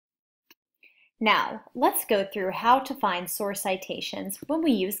Now, let's go through how to find source citations when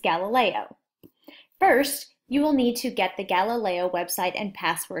we use Galileo. First, you will need to get the Galileo website and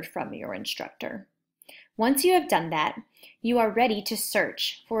password from your instructor. Once you have done that, you are ready to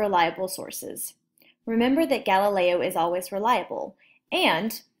search for reliable sources. Remember that Galileo is always reliable,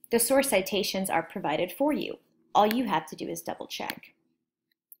 and the source citations are provided for you. All you have to do is double check.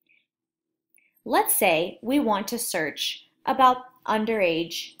 Let's say we want to search about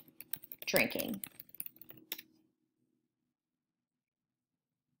underage drinking.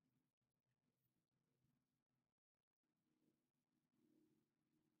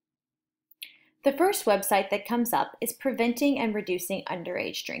 The first website that comes up is Preventing and Reducing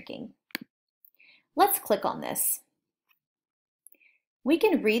Underage Drinking. Let's click on this. We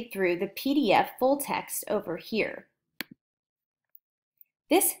can read through the PDF full text over here.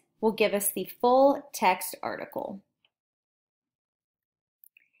 This will give us the full text article.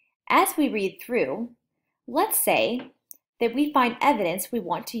 As we read through, let's say that we find evidence we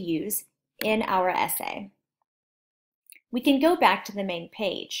want to use in our essay. We can go back to the main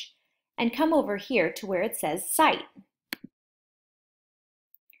page and come over here to where it says Cite.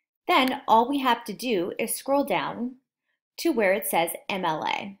 Then all we have to do is scroll down to where it says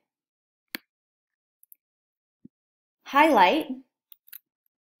MLA. Highlight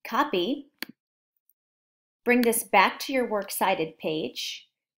Copy. Bring this back to your Works Cited page.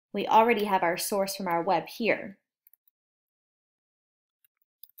 We already have our source from our web here.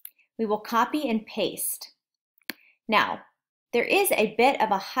 We will copy and paste. Now, there is a bit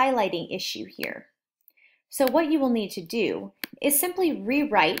of a highlighting issue here. So what you will need to do is simply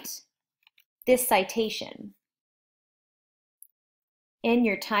rewrite this citation in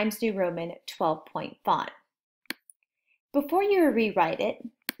your Times New Roman 12-point font. Before you rewrite it,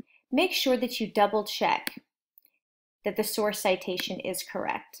 make sure that you double check that the source citation is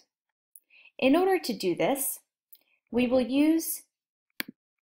correct. In order to do this, we will use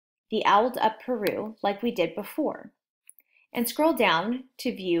the owled up Peru like we did before, and scroll down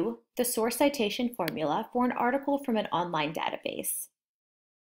to view the source citation formula for an article from an online database.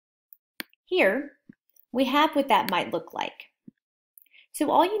 Here, we have what that might look like. So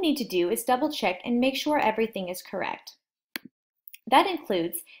all you need to do is double check and make sure everything is correct. That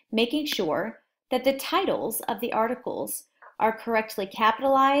includes making sure that the titles of the articles are correctly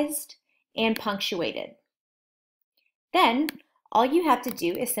capitalized and punctuated. Then, all you have to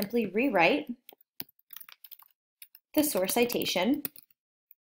do is simply rewrite the source citation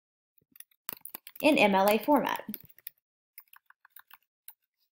in MLA format.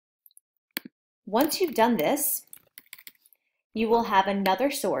 Once you've done this, you will have another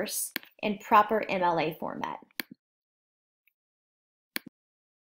source in proper MLA format.